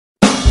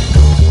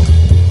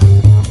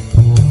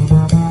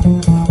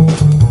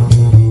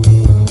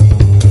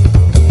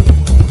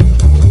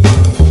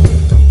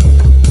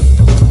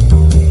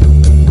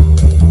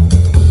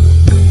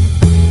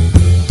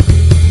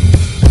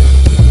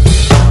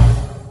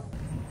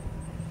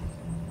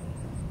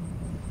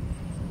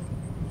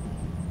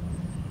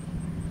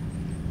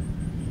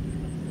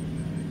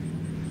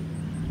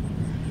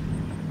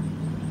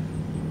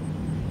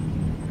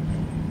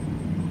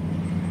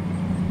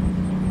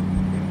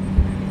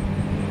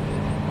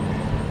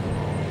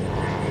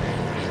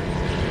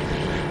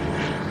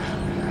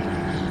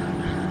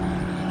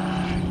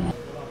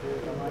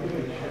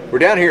We're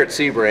down here at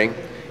Sebring,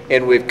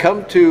 and we've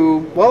come to,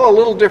 well, a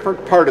little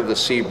different part of the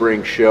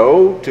Sebring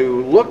show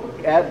to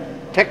look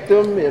at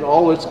Tecnam in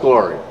all its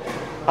glory.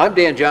 I'm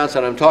Dan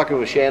Johnson. I'm talking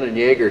with Shannon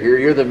Yeager here.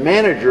 You're the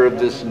manager of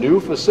this new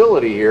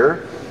facility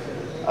here.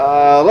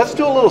 Let's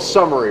do a little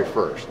summary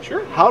first.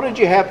 Sure. How did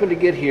you happen to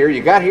get here?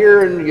 You got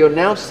here and you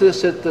announced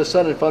this at the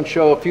Sun and Fun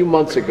show a few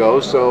months ago,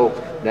 so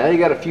now you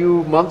got a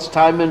few months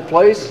time in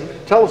place.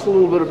 Tell us a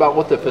little bit about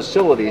what the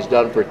facility's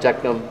done for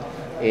Tecnam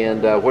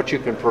and what you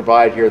can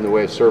provide here in the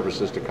way of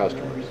services to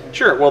customers.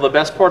 Sure. Well, the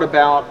best part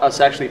about us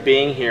actually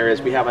being here is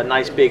we have a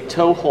nice big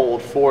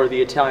toehold for the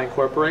Italian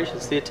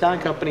corporations. The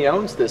Italian company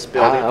owns this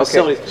building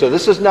facility. So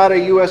this is not a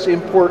U.S.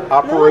 import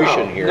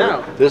operation here.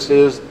 No. This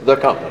is the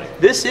company.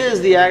 This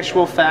is the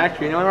actual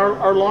factory. You know,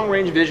 and our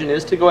long-range vision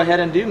is to go ahead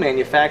and do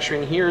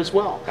manufacturing here as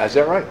well. Is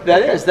that right?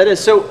 That is.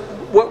 So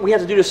what we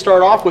have to do to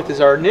start off with is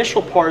our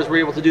initial part is we're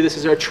able to do this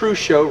as our true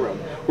showroom.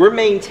 We're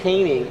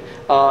maintaining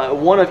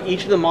one of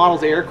each of the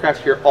models of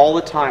aircraft here all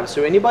the time.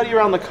 So anybody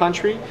around the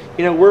country,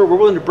 you know, we're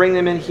willing to bring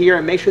them in here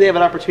and make sure they have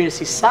an opportunity to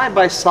see side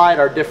by side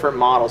our different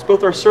models,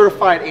 both our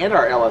certified and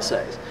our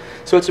LSAs.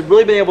 So it's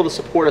really been able to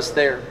support us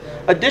there.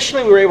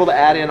 Additionally, we were able to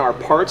add in our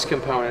parts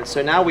components.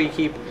 So now we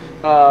keep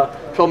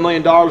 $12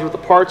 million worth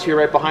of parts here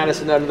right behind us,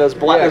 and then those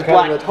black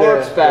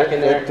tarps back in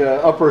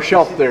there. Upper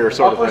shelf there,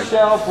 sort of thing. Upper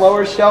shelf,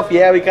 lower shelf,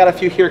 yeah, we got a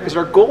few here because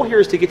our goal here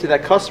is to get to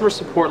that customer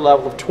support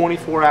level of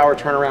 24-hour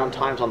turnaround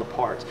times on the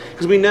parts.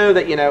 Because we know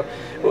that, you know,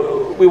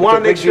 we want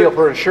to make sure. It's a big deal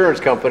for insurance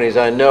companies,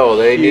 I know.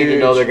 They need to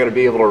know they're going to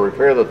be able to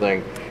repair the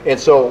thing. And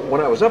so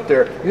when I was up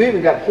there, you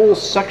even got whole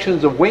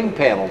sections of wing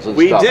panels and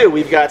stuff. We do.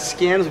 We've got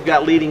skins, we've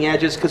got leading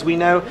edges, because we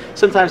know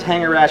sometimes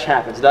hangar rash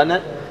happens, doesn't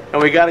it?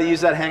 And we got to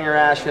use that hangar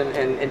rash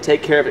and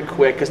take care of it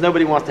quick, because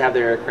nobody wants to have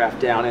their aircraft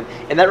down.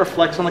 And that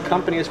reflects on the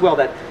company as well,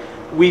 that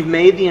we've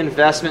made the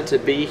investment to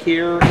be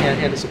here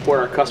and to support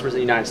our customers in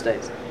the United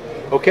States.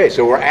 Okay,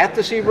 so we're at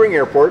the Sebring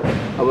Airport.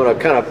 I'm going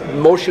to kind of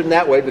motion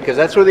that way because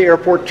that's where the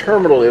airport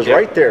terminal is,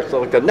 right there.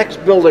 So like the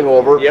next building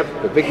over,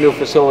 the big new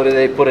facility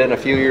they put in a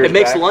few years back. It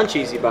makes lunch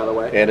easy, by the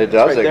way. And it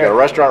does. They got a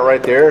restaurant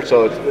right there.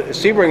 So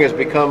Sebring has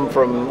become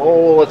from,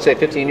 let's say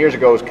 15 years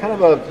ago, it's kind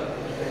of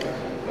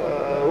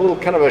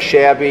a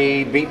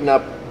shabby, beaten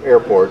up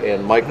airport,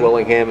 and Mike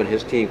Willingham and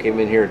his team came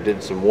in here and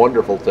did some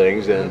wonderful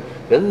things, and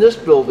then this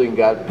building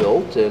got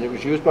built and it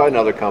was used by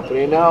another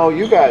company, and now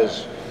you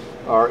guys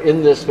are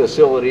in this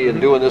facility and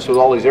doing this with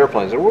all these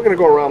airplanes, and we're going to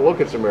go around and look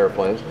at some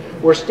airplanes.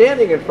 We're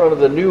standing in front of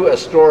the new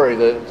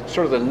Astoria,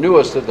 sort of the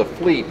newest of the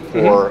fleet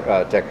for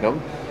Tecnam,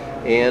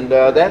 and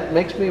that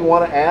makes me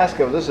want to ask,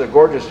 this is a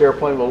gorgeous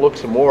airplane, we'll look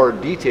some more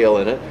detail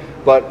in it,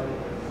 but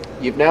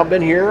you've now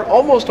been here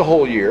almost a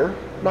whole year.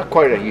 Not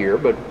quite a year,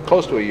 but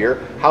close to a year.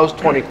 How's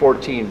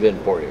 2014 been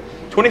for you?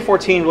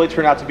 2014 really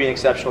turned out to be an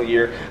exceptional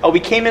year.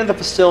 We came into the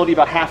facility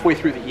about halfway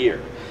through the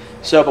year.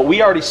 But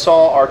we already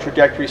saw our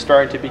trajectory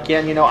starting to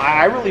begin. You know,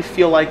 I really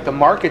feel like the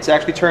market's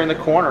actually turning the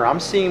corner.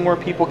 I'm seeing more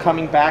people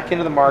coming back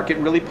into the market,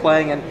 really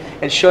playing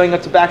and showing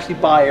up to actually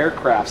buy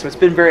aircraft. So it's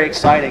been very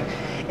exciting.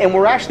 And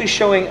we're actually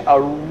showing a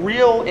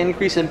real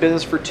increase in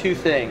business for two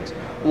things.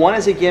 One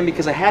is, again,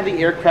 because I have the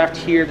aircraft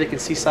here they can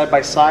see side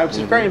by side, which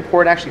is very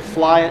important. Actually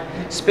fly it,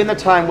 spend the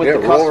time with the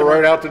customer. Roll it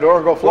right out the door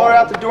and go fly. Roll it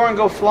out the door and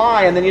go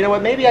fly. And then, you know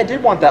what, maybe I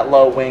did want that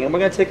low wing, and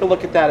we're going to take a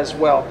look at that as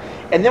well.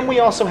 And then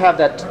we also have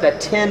that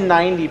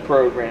 1090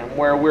 program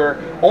where we're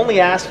only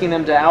asking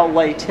them to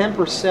outlay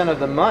 10% of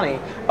the money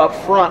up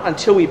front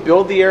until we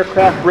build the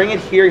aircraft, bring it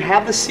here,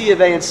 have the C of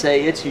A and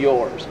say it's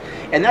yours.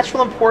 And that's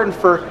real important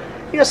for,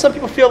 you know, some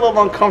people feel a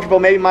little uncomfortable.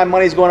 Maybe my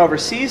money's going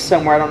overseas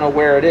somewhere. I don't know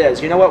where it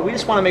is. You know what? We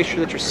just want to make sure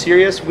that you're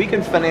serious. We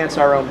can finance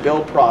our own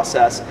build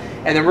process,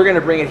 and then we're going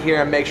to bring it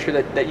here and make sure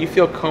that you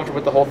feel comfortable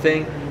with the whole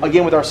thing,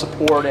 again, with our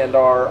support and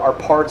our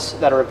parts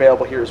that are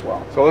available here as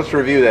well. So let's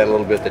review that a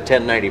little bit, the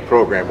 1090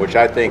 program, which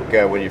I think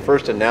when you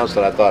first announced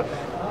it, I thought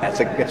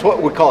it's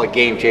what we call a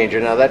game changer.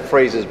 Now, that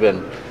phrase has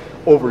been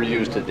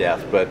overused to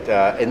death, but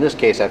in this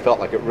case, I felt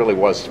like it really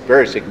was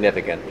very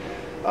significant.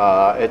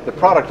 The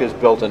product is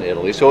built in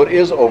Italy, so it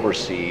is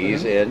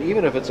overseas, and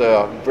even if it's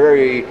a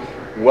very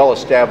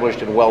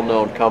well-established and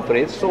well-known company,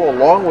 it's still a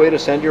long way to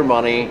send your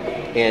money,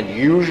 and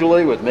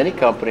usually with many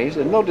companies,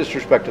 and no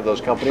disrespect to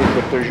those companies,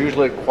 but there's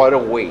usually quite a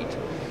wait.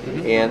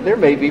 And there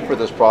may be for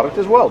this product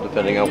as well,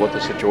 depending on what the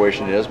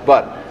situation is,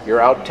 but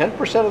you're out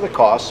 10% of the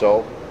cost,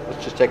 so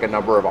let's just take a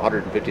number of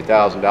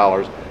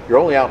 $150,000. You're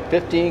only out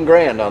 15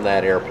 grand on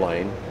that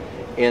airplane,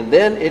 and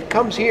then it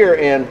comes here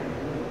and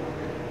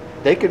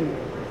they can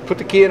put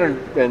the key in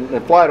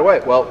and fly it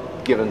away. Well,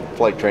 given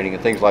flight training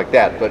and things like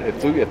that. But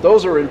if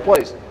those are in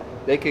place,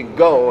 they can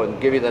go and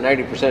give you the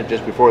 90%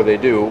 just before they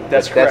do.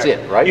 That's correct.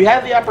 That's it, right? You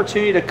have the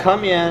opportunity to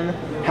come in,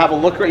 have a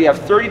look. You have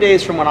 30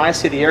 days from when I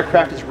say the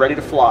aircraft is ready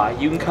to fly.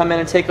 You can come in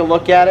and take a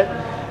look at it.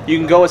 You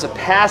can go as a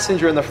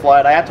passenger in the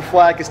flight. I have to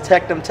fly because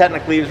Tecnam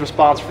technically is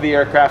responsible for the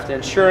aircraft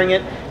and insuring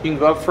it. You can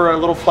go up for a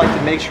little flight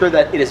to make sure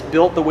that it is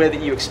built the way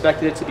that you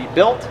expected it to be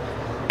built,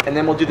 and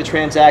then we'll do the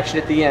transaction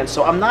at the end.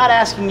 So I'm not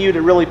asking you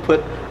to really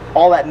put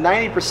all that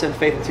 90%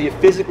 faith until you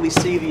physically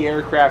see the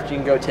aircraft, you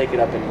can go take it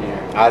up in the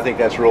air. I think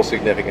that's real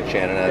significant,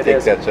 Shannon. I It think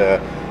is. that's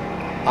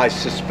I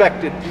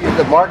suspect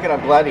the market,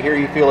 I'm glad to hear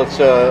you feel it's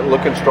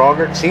looking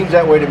stronger. It seems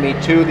that way to me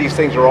too. These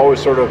things are always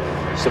sort of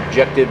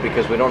subjective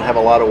because we don't have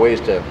a lot of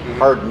ways to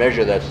hard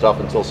measure that stuff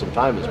until some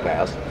time has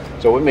passed.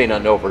 So we may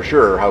not know for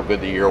sure how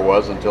good the year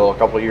was until a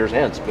couple of years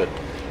hence. But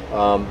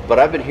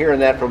I've been hearing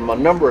that from a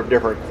number of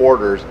different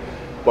quarters.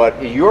 But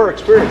in your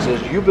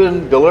experiences, you've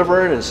been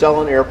delivering and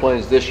selling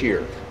airplanes this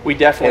year. We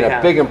definitely And a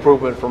have. big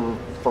improvement from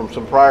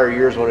some prior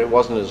years when it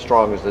wasn't as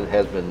strong as it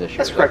has been this year.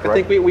 That's Is correct. that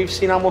I think we've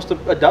seen almost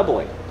a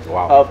doubling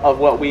Wow. of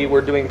what we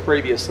were doing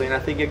previously. And I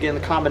think, again,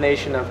 the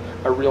combination of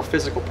a real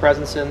physical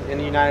presence in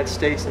the United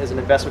States as an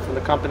investment from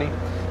the company,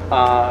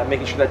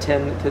 making sure that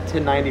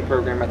 1090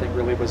 program, I think,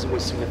 really was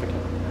significant.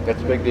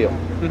 That's a big deal.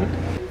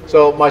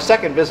 So my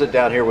second visit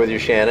down here with you,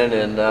 Shannon,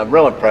 and I'm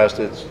real impressed.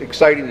 It's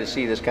exciting to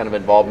see this kind of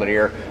involvement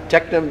here.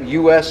 Tecnam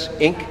U.S.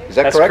 Inc., is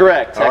that That's correct?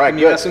 correct. All right, Tecnam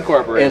good. U.S.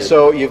 Incorporated. And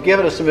so you've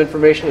given us some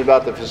information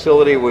about the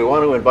facility. We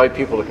want to invite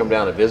people to come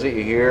down and visit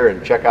you here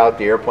and check out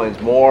the airplanes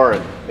more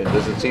and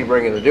visit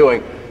Sebring and the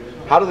doing.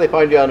 How do they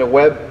find you on the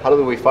web? How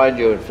do we find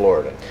you in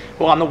Florida?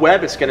 Well, on the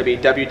web, it's going to be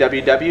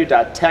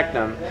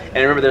www.tecnam, and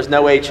remember, there's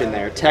no H in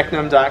there,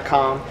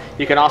 tecnam.com.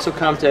 You can also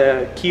come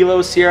to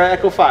Kilo Sierra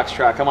Echo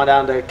Foxtrot. Come on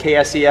down to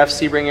KSEF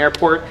Sebring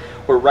Airport.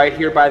 We're right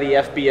here by the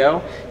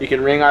FBO. You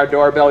can ring our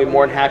doorbell. We're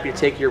more than happy to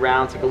take you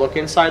around, take a look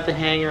inside the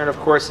hangar, and of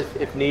course,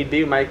 if need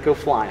be, we might go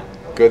flying.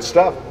 Good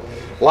stuff.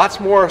 Lots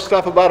more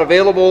stuff about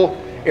available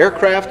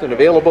aircraft and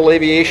available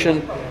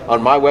aviation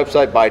on my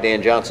website,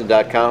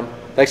 bydanjohnson.com.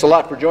 Thanks a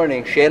lot for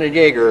joining Shannon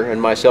Yeager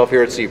and myself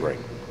here at Sebring.